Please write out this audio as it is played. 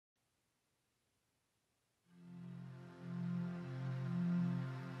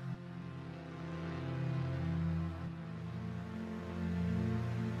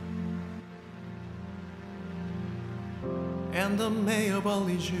and the May of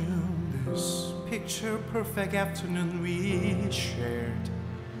early June, this picture-perfect afternoon we shared.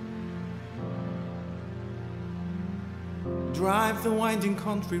 Drive the winding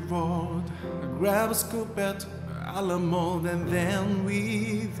country road, grab a scoop at Alamo, and then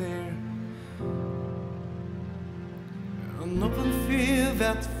we there. An open field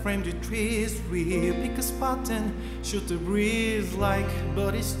that framed the trees, we pick a spot and shoot the breeze like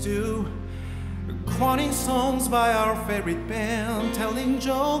buddies do. Quoting songs by our favorite band, telling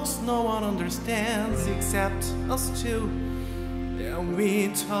jokes no one understands except us two. And we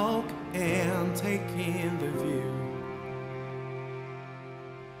talk and take in the view.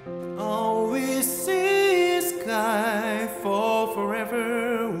 All we see is sky for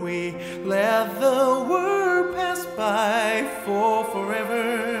forever. We let the world pass by for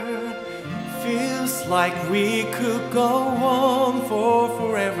forever. Feels like we could go on for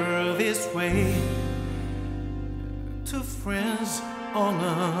forever this way. Two friends on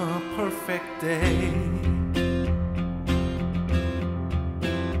a perfect day.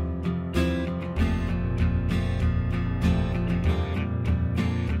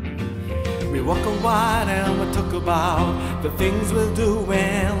 We walk a while and we talk about the things we'll do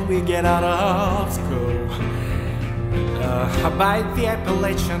when we get out of school. Bike the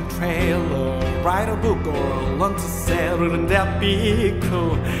Appalachian Trail, or write a book, or learn to sail. Wouldn't that be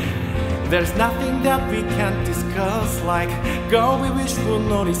cool? There's nothing that we can't discuss, like girl we wish would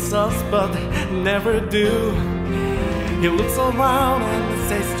notice us but never do. He looks around and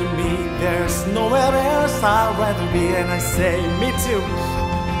says to me, there's nowhere else I'd rather be, and I say, me too.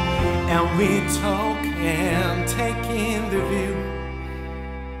 And we talk and take in the view.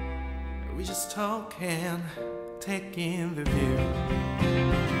 We just talk and take in the view.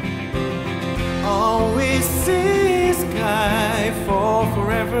 All we see is sky for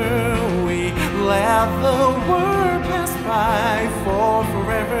forever. We let the world pass by for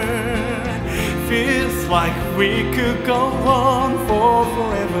forever. Feels like we could go on for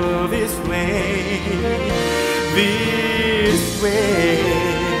forever this way. This way.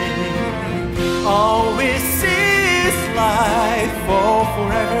 All we see is light for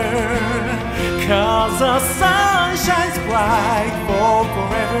forever. 'Cause the sun shines bright for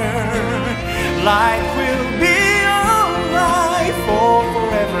forever. Life will be alright for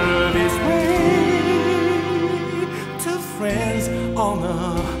forever this way. Two friends on a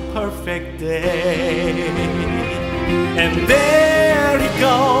perfect day. And there he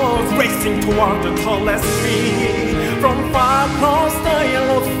goes, racing toward the tallest tree. From far across the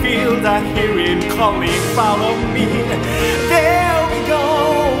yellow field I hear him calling, follow me. There we go,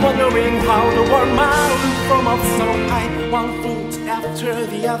 wondering how the world might look from up so high. One foot after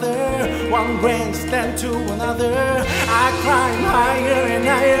the other, one branch then to another. I climb higher and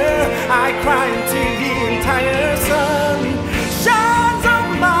higher, I climb till the entire sun shines on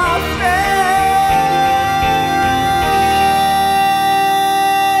my face.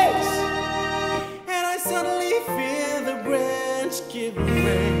 And I suddenly feel the branch give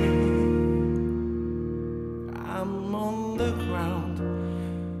way. I'm on the ground,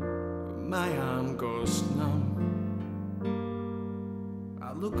 my arm goes numb.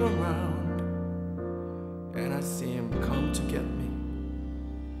 I look around and I see him come to get me.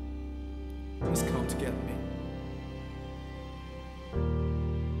 He's come to get me.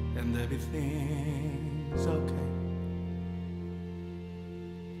 And everything's okay.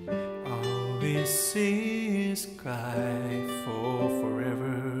 All we see is sky for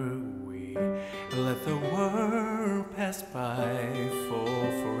forever. We let the world pass by for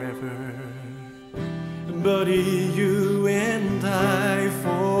forever. Buddy, you and I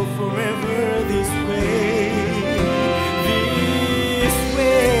for forever this way. This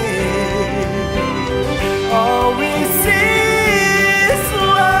way. All we see is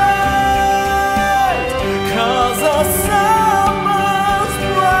light. 'Cause the summer's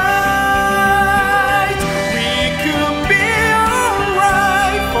bright. We could be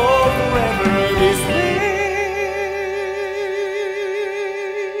alright for forever this way.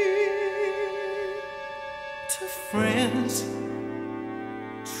 Two friends